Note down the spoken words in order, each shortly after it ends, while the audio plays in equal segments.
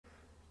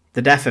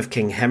The death of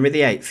King Henry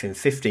VIII in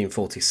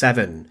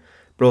 1547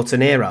 brought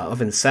an era of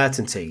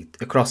uncertainty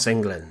across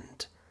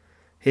England.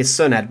 His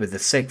son Edward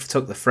VI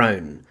took the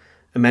throne,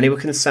 and many were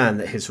concerned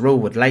that his rule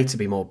would later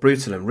be more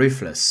brutal and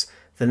ruthless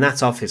than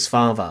that of his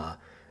father,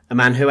 a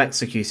man who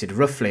executed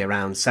roughly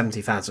around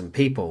 70,000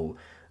 people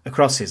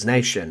across his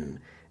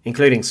nation,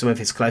 including some of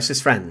his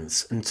closest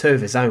friends and 2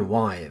 of his own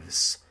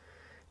wives.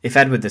 If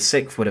Edward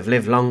VI would have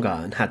lived longer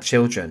and had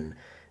children,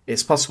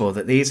 it's possible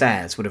that these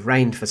heirs would have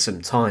reigned for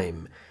some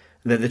time,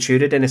 and that the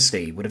Tudor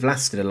dynasty would have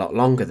lasted a lot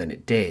longer than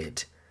it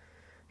did.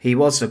 He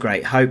was a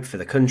great hope for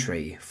the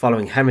country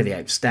following Henry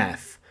VIII's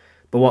death,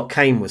 but what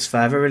came was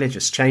further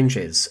religious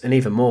changes and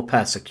even more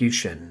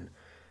persecution.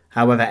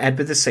 However,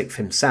 Edward VI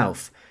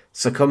himself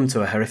succumbed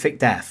to a horrific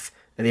death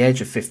at the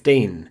age of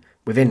 15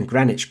 within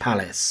Greenwich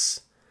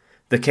Palace.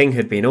 The king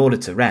had been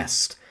ordered to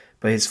rest,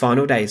 but his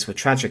final days were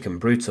tragic and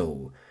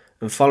brutal,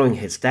 and following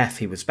his death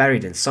he was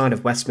buried inside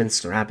of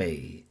Westminster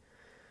Abbey.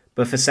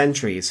 But for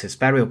centuries his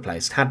burial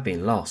place had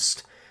been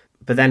lost,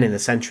 but then in the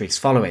centuries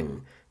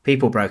following,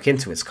 people broke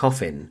into his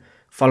coffin,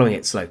 following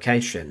its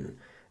location,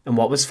 and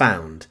what was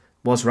found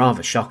was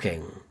rather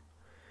shocking.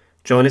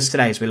 Join us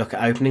today as we look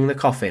at opening the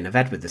coffin of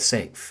Edward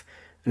VI,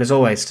 and as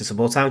always, to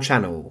support our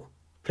channel,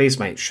 please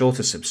make sure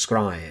to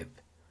subscribe.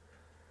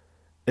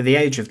 At the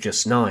age of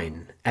just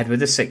 9, Edward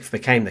VI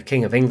became the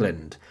King of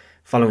England,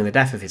 following the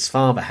death of his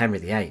father Henry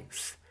VIII.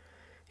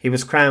 He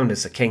was crowned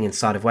as the king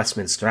inside of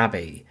Westminster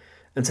Abbey,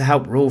 and to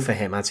help rule for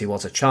him as he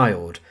was a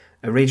child,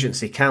 a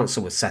regency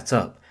council was set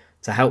up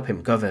to help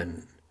him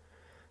govern.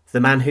 The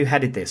man who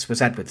headed this was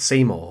Edward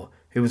Seymour,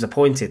 who was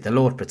appointed the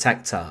Lord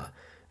Protector,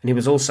 and he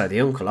was also the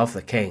uncle of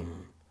the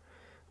king.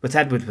 But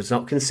Edward was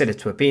not considered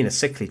to have been a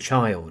sickly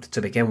child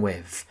to begin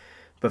with,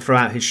 but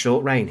throughout his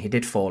short reign he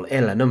did fall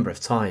ill a number of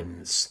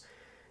times.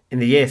 In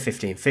the year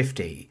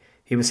 1550,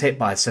 he was hit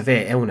by a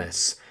severe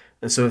illness,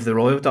 and some of the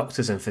royal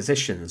doctors and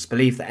physicians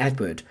believed that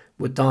Edward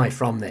would die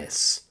from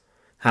this.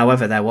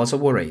 However, there was a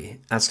worry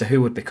as to who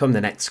would become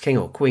the next king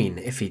or queen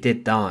if he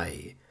did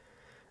die.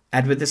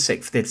 Edward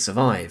VI did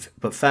survive,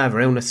 but further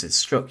illnesses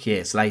struck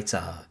years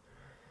later.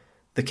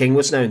 The king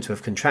was known to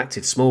have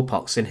contracted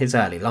smallpox in his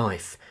early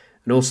life,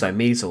 and also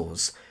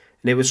measles,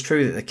 and it was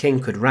true that the king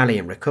could rally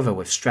and recover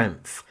with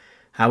strength.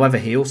 However,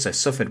 he also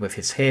suffered with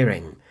his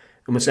hearing,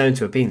 and was known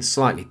to have been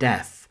slightly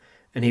deaf,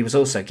 and he was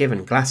also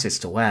given glasses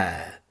to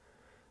wear.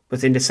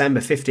 But in December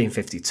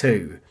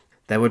 1552,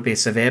 there would be a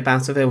severe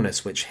bout of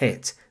illness which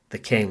hit the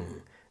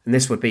king, and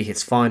this would be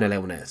his final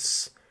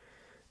illness.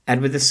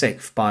 Edward VI,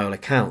 by all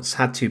accounts,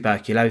 had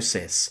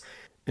tuberculosis,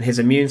 and his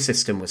immune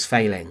system was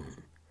failing.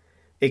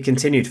 It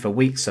continued for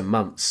weeks and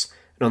months,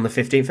 and on the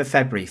 15th of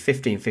February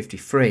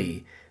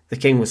 1553, the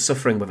king was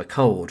suffering with a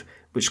cold,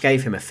 which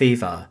gave him a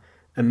fever,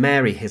 and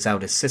Mary, his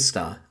eldest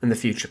sister, and the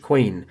future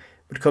queen,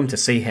 would come to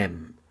see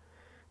him.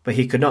 But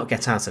he could not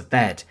get out of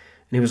bed,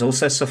 and he was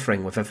also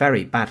suffering with a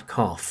very bad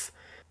cough,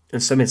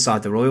 and some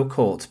inside the royal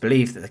court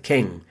believed that the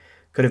king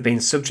could have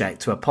been subject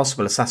to a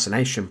possible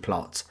assassination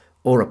plot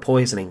or a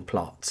poisoning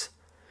plot.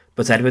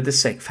 But Edward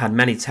VI had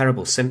many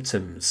terrible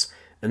symptoms,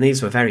 and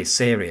these were very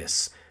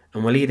serious,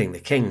 and were leading the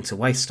king to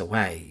waste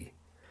away.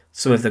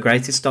 Some of the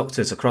greatest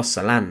doctors across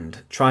the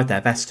land tried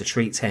their best to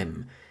treat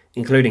him,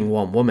 including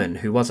one woman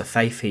who was a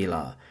faith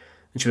healer,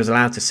 and she was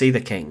allowed to see the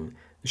king,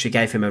 and she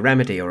gave him a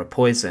remedy or a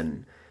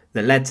poison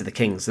that led to the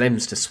king's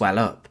limbs to swell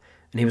up,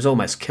 and he was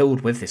almost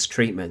killed with this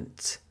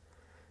treatment.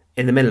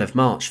 In the middle of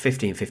March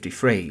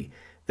 1553,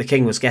 the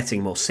king was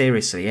getting more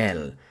seriously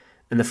ill,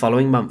 and the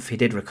following month he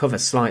did recover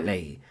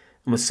slightly,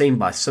 and was seen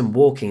by some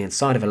walking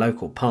inside of a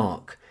local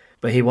park,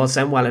 but he was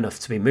then well enough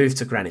to be moved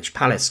to Greenwich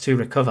Palace to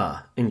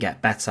recover and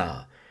get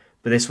better.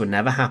 But this would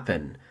never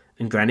happen,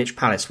 and Greenwich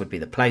Palace would be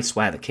the place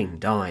where the king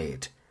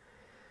died.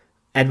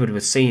 Edward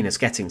was seen as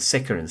getting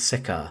sicker and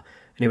sicker,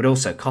 and he would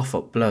also cough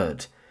up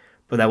blood,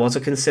 but there was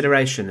a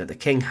consideration that the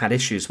king had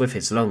issues with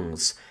his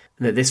lungs,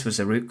 and that this was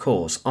the root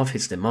cause of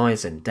his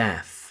demise and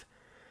death.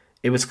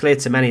 It was clear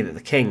to many that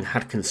the king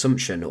had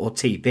consumption, or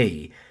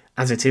TB,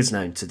 as it is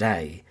known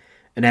today,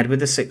 and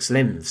Edward VI's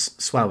limbs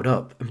swelled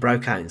up and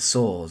broke out in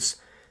sores,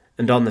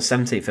 and on the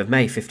 17th of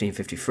May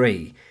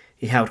 1553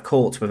 he held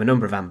court with a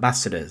number of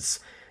ambassadors,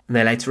 and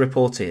they later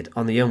reported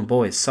on the young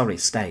boy's sorry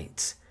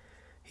state.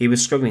 He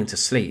was struggling to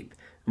sleep,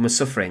 and was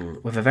suffering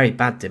with a very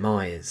bad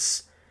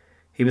demise.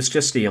 He was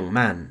just a young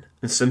man,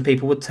 and some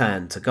people would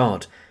turn to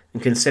God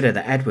and consider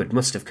that Edward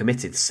must have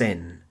committed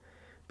sin.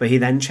 But he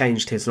then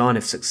changed his line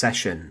of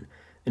succession,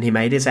 and he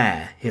made his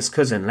heir his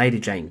cousin Lady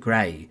Jane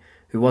Grey,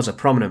 who was a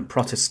prominent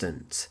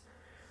Protestant.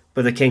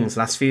 But the king's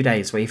last few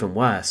days were even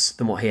worse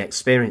than what he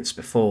experienced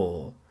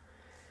before.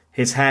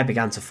 His hair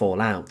began to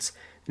fall out,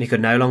 and he could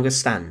no longer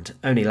stand,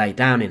 only lay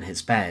down in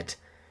his bed.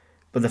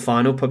 But the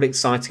final public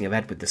sighting of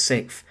Edward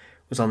VI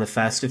was on the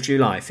 1st of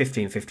July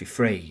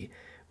 1553,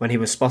 when he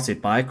was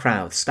spotted by a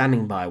crowd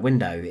standing by a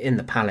window in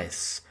the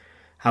palace.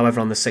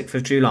 However, on the 6th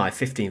of July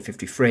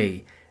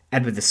 1553,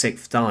 Edward VI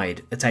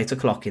died at 8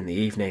 o'clock in the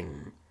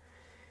evening.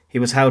 He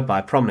was held by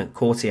a prominent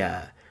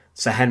courtier,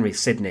 Sir Henry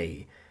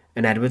Sidney,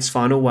 and Edward's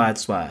final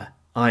words were,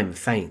 "I'm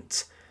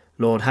faint.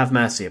 Lord, have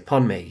mercy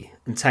upon me,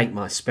 and take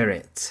my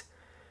spirit.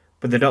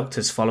 But the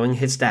doctors following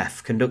his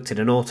death conducted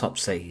an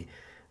autopsy.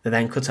 They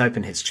then cut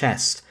open his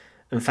chest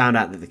and found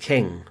out that the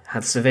king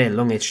had severe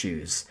lung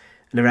issues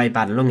and a very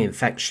bad lung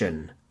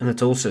infection, and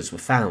that ulcers were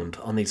found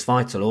on these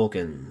vital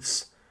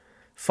organs.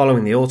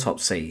 Following the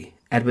autopsy,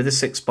 Edward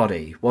VI's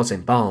body was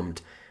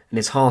embalmed, and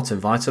his heart and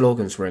vital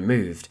organs were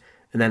removed,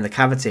 and then the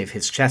cavity of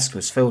his chest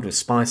was filled with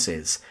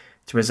spices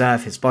to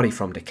preserve his body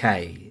from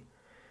decay.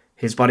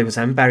 His body was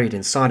then buried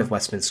inside of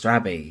Westminster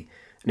Abbey,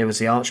 and it was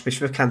the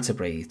Archbishop of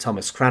Canterbury,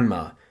 Thomas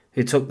Cranmer,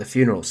 who took the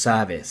funeral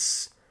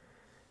service.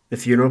 The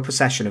funeral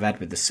procession of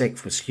Edward VI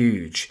was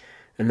huge,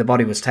 and the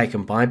body was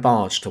taken by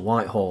barge to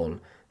Whitehall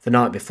the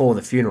night before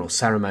the funeral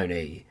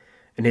ceremony,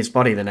 and his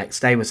body the next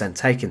day was then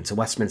taken to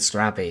Westminster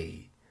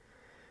Abbey.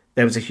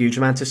 There was a huge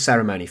amount of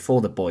ceremony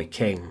for the boy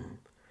king.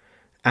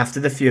 After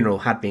the funeral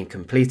had been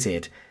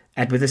completed,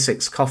 Edward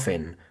VI's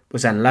coffin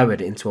was then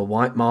lowered into a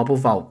white marble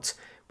vault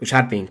which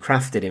had been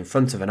crafted in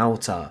front of an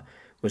altar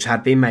which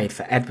had been made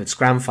for Edward's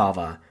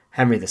grandfather,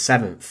 Henry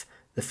VII,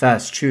 the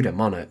first Tudor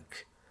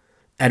monarch.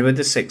 Edward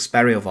VI's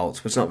burial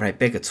vault was not very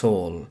big at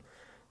all.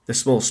 The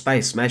small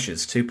space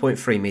measures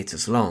 2.3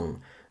 metres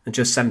long and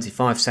just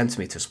 75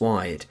 centimetres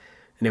wide,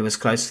 and it was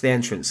close to the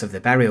entrance of the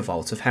burial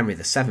vault of Henry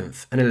VII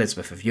and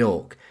Elizabeth of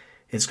York,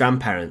 his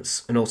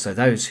grandparents, and also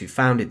those who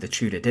founded the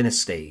Tudor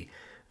dynasty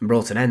and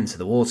brought an end to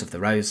the Wars of the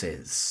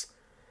Roses.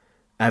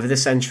 Over the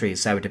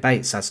centuries there were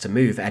debates as to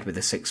move Edward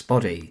VI's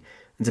body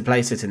and to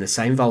place it in the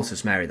same vault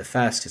as Mary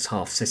I, his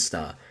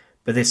half-sister,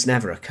 but this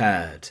never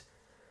occurred.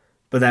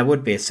 But there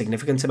would be a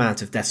significant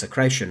amount of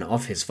desecration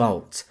of his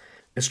vault,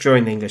 as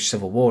during the English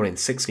Civil War in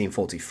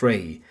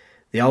 1643,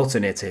 the altar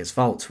near to his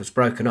vault was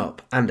broken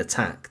up and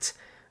attacked,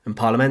 and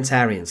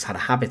parliamentarians had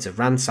a habit of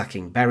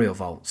ransacking burial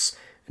vaults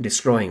and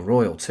destroying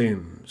royal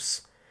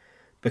tombs.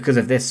 Because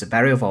of this, the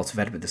burial vault of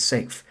Edward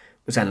VI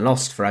was then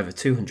lost for over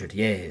 200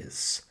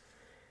 years.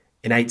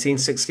 In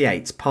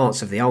 1868,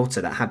 parts of the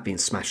altar that had been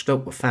smashed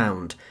up were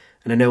found,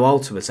 and a new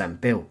altar was then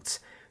built,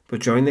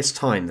 but during this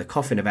time the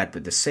coffin of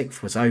Edward VI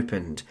was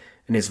opened,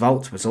 and his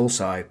vault was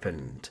also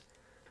opened.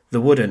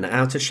 The wooden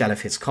outer shell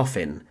of his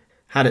coffin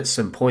had at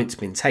some point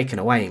been taken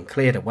away and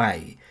cleared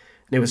away,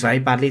 and it was very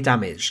badly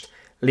damaged,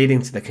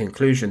 leading to the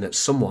conclusion that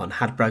someone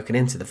had broken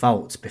into the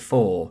vault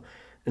before,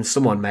 and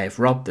someone may have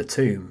robbed the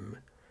tomb.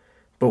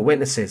 But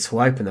witnesses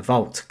who opened the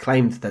vault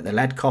claimed that the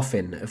lead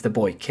coffin of the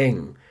boy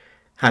king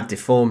had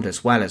deformed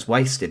as well as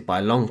wasted by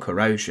long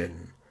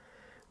corrosion.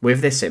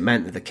 With this it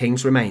meant that the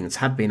king's remains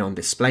had been on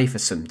display for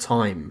some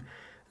time,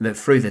 and that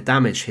through the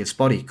damage his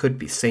body could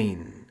be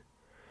seen.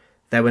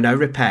 There were no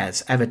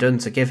repairs ever done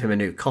to give him a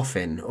new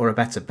coffin or a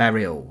better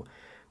burial,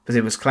 but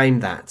it was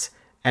claimed that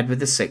Edward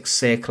VI's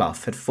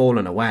cerecloth had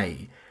fallen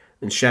away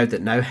and showed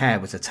that no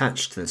hair was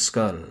attached to the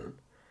skull.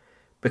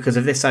 Because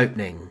of this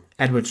opening,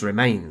 Edward's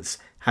remains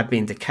had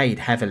been decayed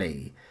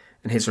heavily,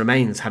 and his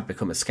remains had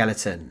become a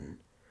skeleton.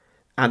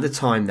 At the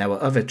time there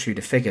were other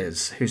Tudor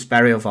figures whose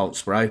burial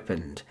vaults were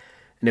opened,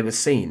 and it was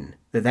seen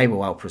that they were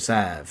well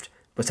preserved,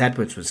 but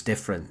Edward's was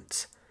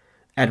different.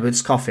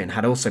 Edward's coffin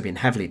had also been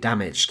heavily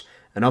damaged,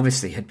 and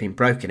obviously had been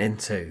broken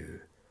into.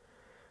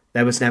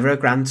 There was never a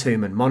grand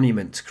tomb and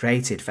monument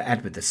created for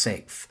Edward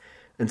VI,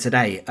 and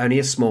today only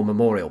a small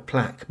memorial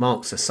plaque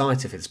marks the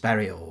site of his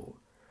burial.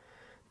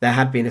 There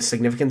had been a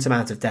significant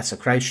amount of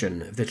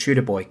desecration of the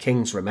Tudor Boy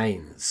King's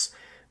remains,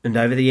 and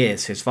over the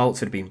years his vault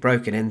had been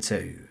broken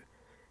into.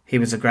 He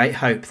was a great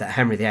hope that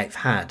Henry VIII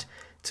had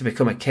to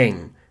become a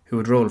king who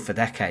would rule for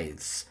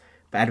decades,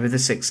 but Edward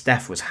VI's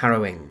death was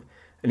harrowing,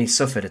 and he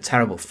suffered a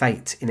terrible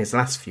fate in his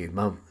last few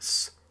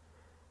months.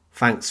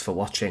 Thanks for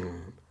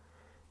watching.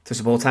 To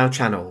support our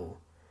channel,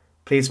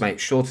 please make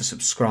sure to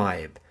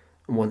subscribe,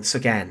 and once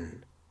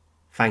again,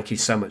 thank you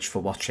so much for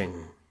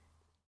watching.